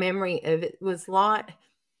have a memory of it was like,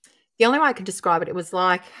 the only way I could describe it, it was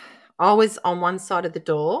like I was on one side of the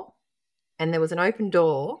door and there was an open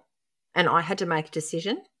door, and I had to make a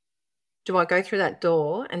decision. Do I go through that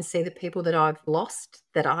door and see the people that I've lost,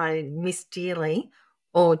 that I miss dearly,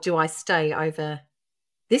 or do I stay over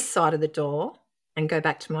this side of the door and go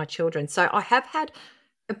back to my children. So I have had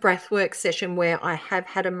a breathwork session where I have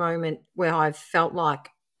had a moment where I've felt like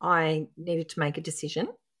I needed to make a decision.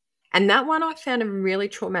 And that one I found a really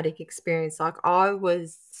traumatic experience. Like I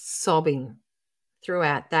was sobbing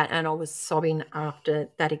throughout that, and I was sobbing after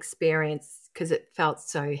that experience because it felt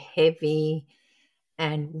so heavy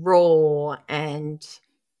and raw and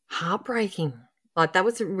heartbreaking. Like that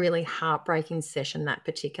was a really heartbreaking session, that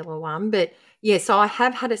particular one. But yeah, so I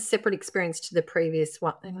have had a separate experience to the previous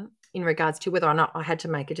one in regards to whether or not I had to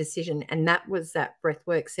make a decision, and that was that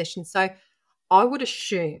breathwork session. So I would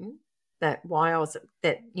assume that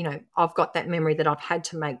I've got that memory that I've had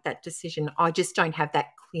to make that decision. I just don't have that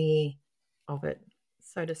clear of it,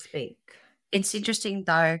 so to speak. It's interesting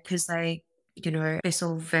though, because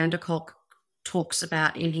Bessel van der Kolk talks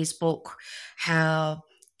about in his book how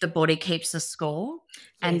the body keeps a score. Yes.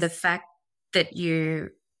 And the fact that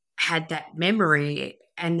you had that memory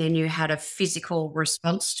and then you had a physical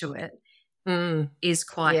response to it is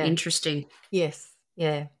quite interesting. Yes,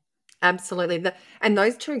 yeah, absolutely. And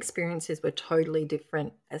those two experiences were totally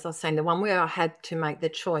different. As I was saying, the one where I had to make the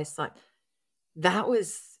choice, like that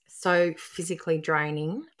was so physically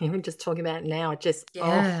draining. Even just talking about it now,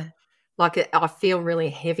 I feel really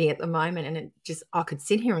heavy at the moment, and I could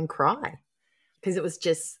sit here and cry because it was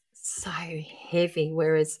just so heavy.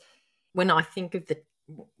 Whereas when I think of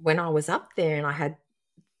when I was up there and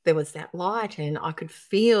there was that light and I could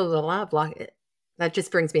feel the love, that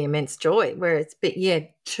just brings me immense joy. But yeah,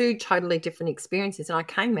 two totally different experiences. And I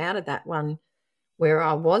came out of that one where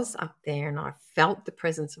I was up there and I felt the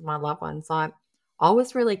presence of my loved ones. I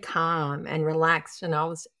was really calm and relaxed and I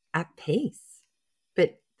was at peace.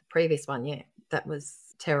 But the previous one, yeah, that was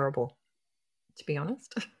terrible, to be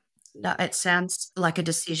honest. No, it sounds like a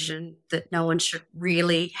decision that no one should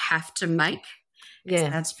really have to make. Yeah.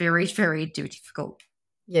 It sounds very, very difficult.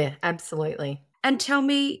 Yeah, absolutely. And tell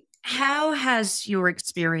me, how has your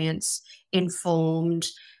experience informed,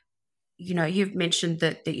 you've mentioned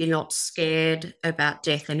that you're not scared about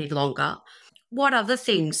death any longer. What other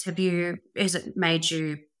things has it made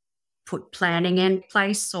you put planning in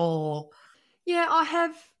place or? Yeah,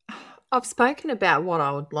 I've spoken about what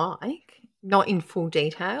I would like, not in full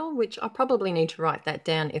detail, which I probably need to write that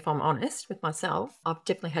down if I'm honest with myself. I've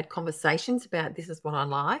definitely had conversations about this is what I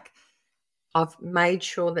like. I've made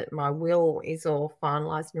sure that my will is all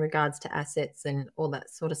finalised in regards to assets and all that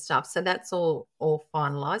sort of stuff. So that's all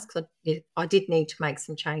finalised because I did need to make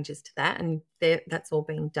some changes to that, and that's all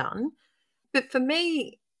been done. But for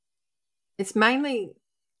me, it's mainly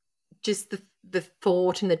just the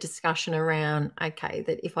thought and the discussion around, okay,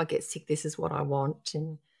 that if I get sick, this is what I want,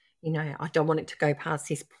 and I don't want it to go past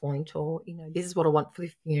this point, or this is what I want for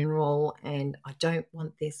the funeral, and I don't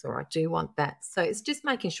want this, or I do want that. So it's just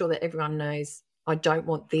making sure that everyone knows I don't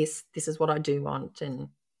want this. This is what I do want, and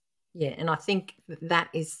I think that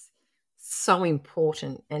is so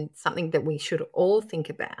important and something that we should all think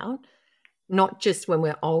about, not just when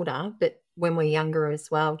we're older, but when we're younger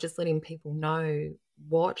as well. Just letting people know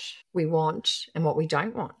what we want and what we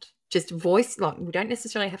don't want. Just voice, we don't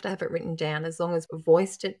necessarily have to have it written down, as long as we've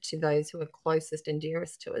voiced it to those who are closest and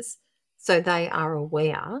dearest to us so they are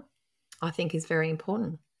aware, I think is very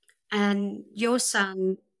important. And your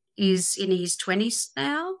son is in his 20s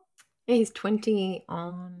now? Yeah, he's 20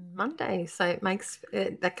 on Monday. So it makes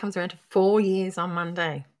that comes around to 4 years on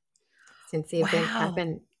Monday since the event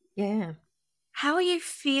happened. Yeah. How are you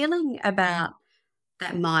feeling about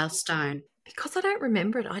that milestone? Because I don't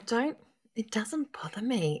remember it. It doesn't bother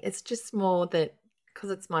me. It's just more that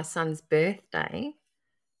because it's my son's birthday,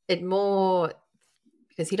 because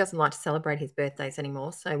he doesn't like to celebrate his birthdays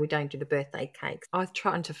anymore, so we don't do the birthday cakes. I was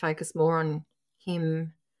trying to focus more on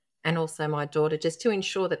him and also my daughter, just to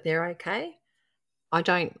ensure that they're okay. I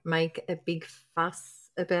don't make a big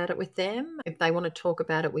fuss about it with them. If they want to talk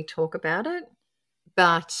about it, we talk about it.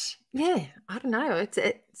 But yeah, I don't know.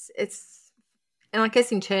 It's and I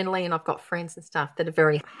guess internally, and I've got friends and stuff that are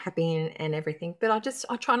very happy and everything, but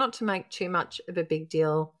I try not to make too much of a big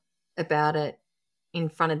deal about it in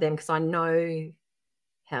front of them, because I know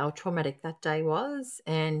how traumatic that day was.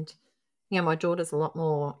 And, my daughter's a lot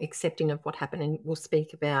more accepting of what happened and will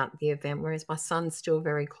speak about the event, whereas my son's still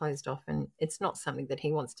very closed off and it's not something that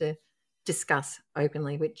he wants to discuss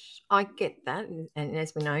openly, which I get that. And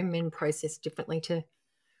as we know, men process differently to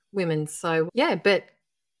women. So, yeah, but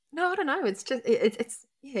no, I don't know. It's just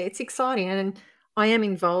it's exciting, and I am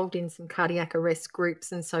involved in some cardiac arrest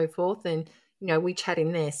groups and so forth, and we chat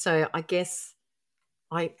in there. So I guess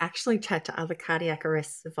I actually chat to other cardiac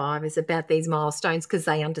arrest survivors about these milestones because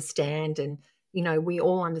they understand, and we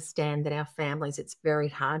all understand that our families, it's very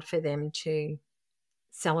hard for them to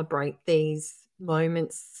celebrate these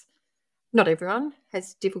moments. Not everyone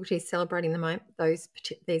has difficulty celebrating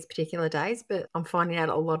these particular days, but I'm finding out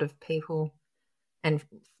a lot of people and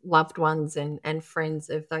loved ones and friends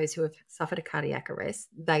of those who have suffered a cardiac arrest,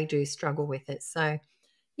 they do struggle with it. So,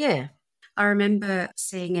 yeah. I remember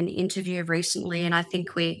seeing an interview recently, and I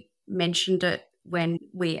think we mentioned it when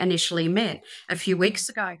we initially met a few weeks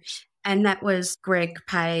ago, and that was Greg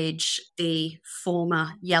Page, the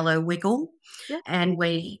former Yellow Wiggle. Yeah. And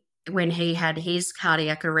when he had his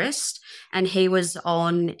cardiac arrest, and he was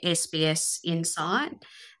on SBS Insight,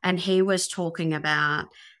 and he was talking about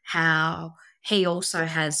how he also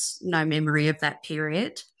has no memory of that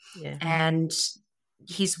period. Yeah. And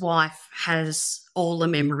his wife has all the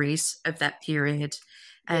memories of that period.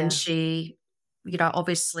 And she,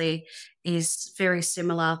 obviously is very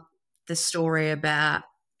similar, the story about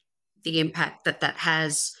the impact that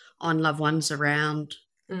has on loved ones around.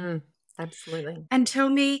 Absolutely. And tell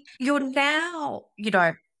me, you're now,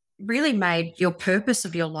 really made your purpose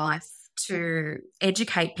of your life to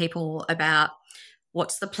educate people about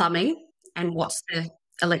what's the plumbing and what's the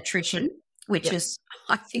electrician, which is,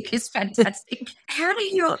 I think, is fantastic. How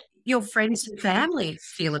do your friends and family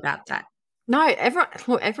feel about that? No,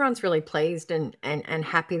 everyone's really pleased and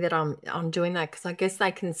happy that I'm doing that, because I guess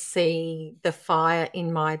they can see the fire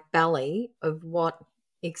in my belly of what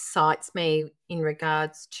excites me in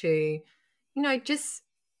regards to, just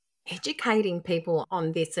educating people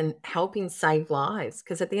on this and helping save lives.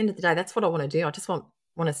 Because at the end of the day, that's what I want to do. I just want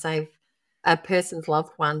to save a person's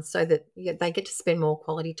loved ones so that they get to spend more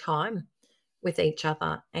quality time with each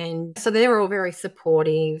other. And so they're all very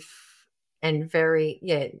supportive and very,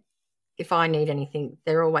 if I need anything,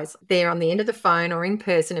 they're always there on the end of the phone or in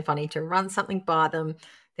person. If I need to run something by them,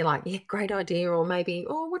 they're like, yeah, great idea. Or maybe,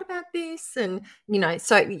 oh, what about this? And,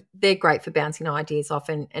 so they're great for bouncing ideas off,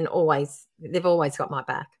 and they've always got my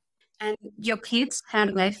back. And your kids, how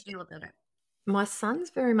do they feel about it? My son's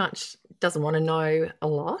very much doesn't want to know a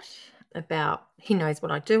lot about, he knows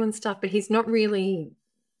what I do and stuff, but he's not really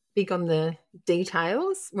big on the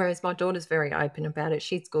details, whereas my daughter's very open about it.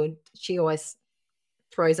 She's good. She always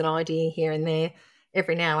throws an idea here and there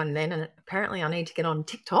every now and then, and apparently I need to get on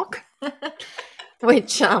TikTok,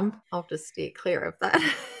 which I'll just steer clear of that.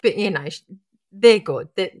 But they're good.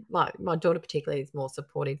 Like my daughter particularly is more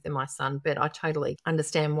supportive than my son, but I totally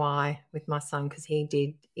understand why with my son, because he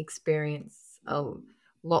did experience a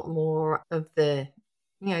lot more of the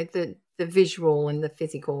visual and the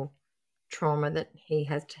physical trauma that he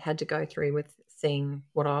has had to go through with seeing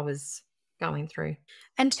what I was going through.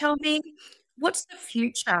 And tell me, what's the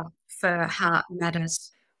future for Heart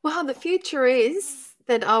Matters? Well, the future is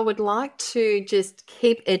that I would like to just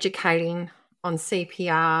keep educating on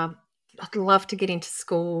CPR. I'd love to get into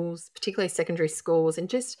schools, particularly secondary schools, and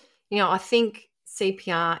just, I think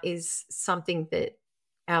CPR is something that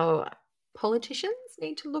our politicians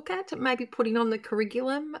need to look at, maybe putting on the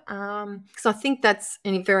curriculum, because I think that's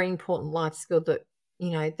a very important life skill that,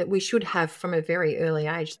 that we should have from a very early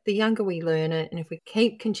age. The younger we learn it, and if we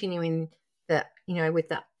keep continuing that, with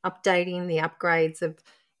the updating, the upgrades of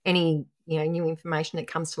any, new information that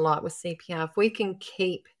comes to light with CPR, if we can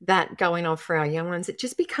keep that going on for our young ones, it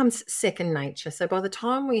just becomes second nature. So by the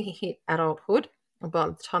time we hit adulthood, or by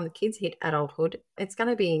the time the kids hit adulthood, it's going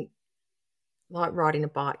to be like riding a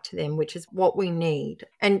bike to them, which is what we need.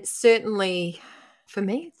 And certainly for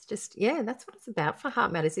me, it's just, that's what it's about for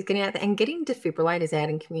Heart Matters, is getting out there and getting defibrillators out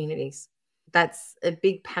in communities. That's a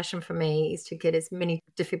big passion for me, is to get as many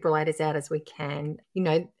defibrillators out as we can,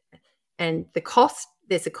 and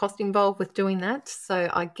there's a cost involved with doing that. So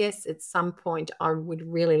I guess at some point I would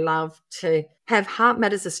really love to have Heart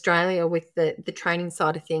Matters Australia with the training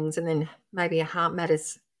side of things, and then maybe a Heart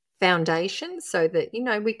Matters Foundation, so that,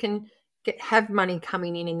 we can have money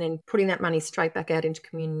coming in and then putting that money straight back out into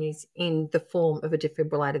communities in the form of a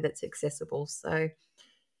defibrillator that's accessible. So,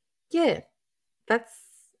 that's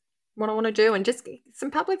what I want to do, and just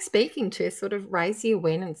some public speaking to sort of raise the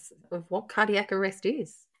awareness of what cardiac arrest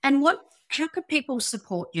is. And how could people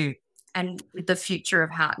support you and with the future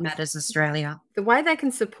of Heart Matters Australia? The way they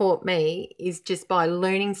can support me is just by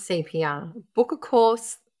learning CPR. Book a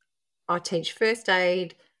course. I teach first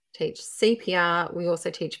aid, teach CPR. We also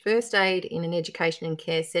teach first aid in an education and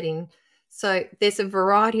care setting. So there's a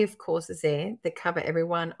variety of courses there that cover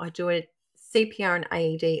everyone. I do a CPR and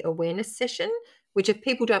AED awareness session, which if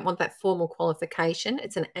people don't want that formal qualification,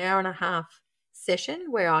 it's an hour and a half session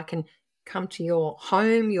where I can come to your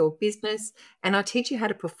home, your business, and I teach you how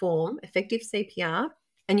to perform effective CPR.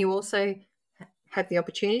 And you also have the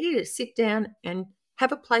opportunity to sit down and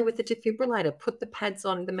have a play with the defibrillator, put the pads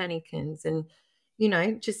on the mannequins, and,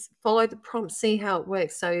 just follow the prompts, see how it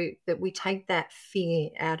works, so that we take that fear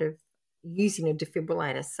out of using a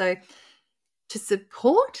defibrillator. So to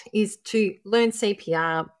support is to learn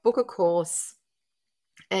CPR, book a course,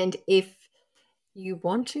 and if you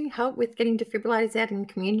want to help with getting defibrillators out in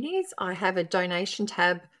communities, I have a donation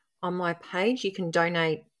tab on my page. You can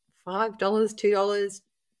donate $5, $2,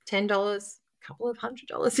 $10, a couple of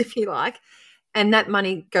 $100 if you like, and that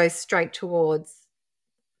money goes straight towards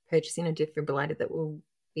purchasing a defibrillator that will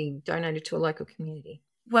be donated to a local community.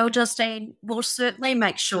 Well, Justine, we'll certainly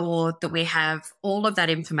make sure that we have all of that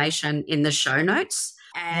information in the show notes,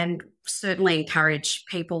 and certainly encourage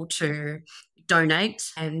people to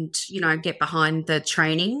donate and, get behind the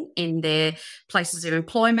training in their places of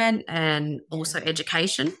employment and also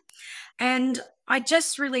education. And I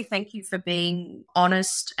just really thank you for being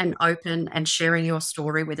honest and open and sharing your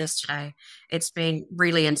story with us today. It's been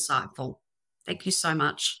really insightful. Thank you so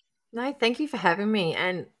much. No, thank you for having me.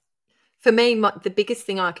 And for me, the biggest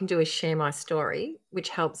thing I can do is share my story, which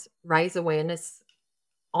helps raise awareness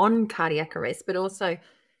on cardiac arrest, but also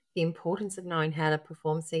the importance of knowing how to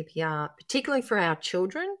perform CPR, particularly for our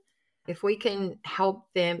children. If we can help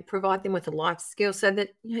them, provide them with a life skill so that,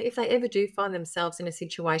 if they ever do find themselves in a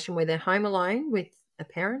situation where they're home alone with a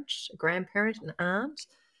parent, a grandparent, an aunt,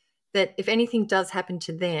 that if anything does happen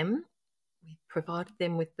to them, we've provided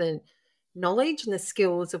them with the knowledge and the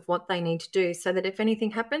skills of what they need to do so that if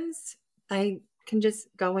anything happens, they can just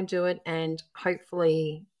go and do it, and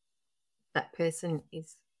hopefully that person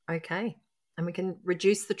is okay and we can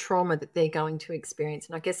reduce the trauma that they're going to experience.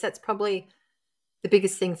 And I guess that's probably the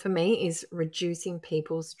biggest thing for me, is reducing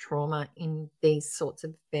people's trauma in these sorts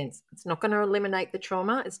of events. It's not going to eliminate the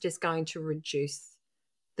trauma. It's just going to reduce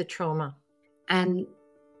the trauma. And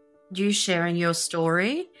you sharing your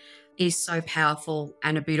story is so powerful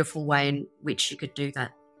and a beautiful way in which you could do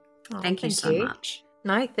that. Thank you so much.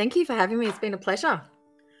 No, thank you for having me. It's been a pleasure.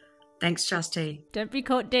 Thanks, Justine. Don't be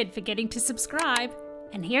caught dead forgetting to subscribe.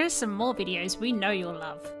 And here are some more videos we know you'll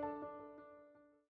love.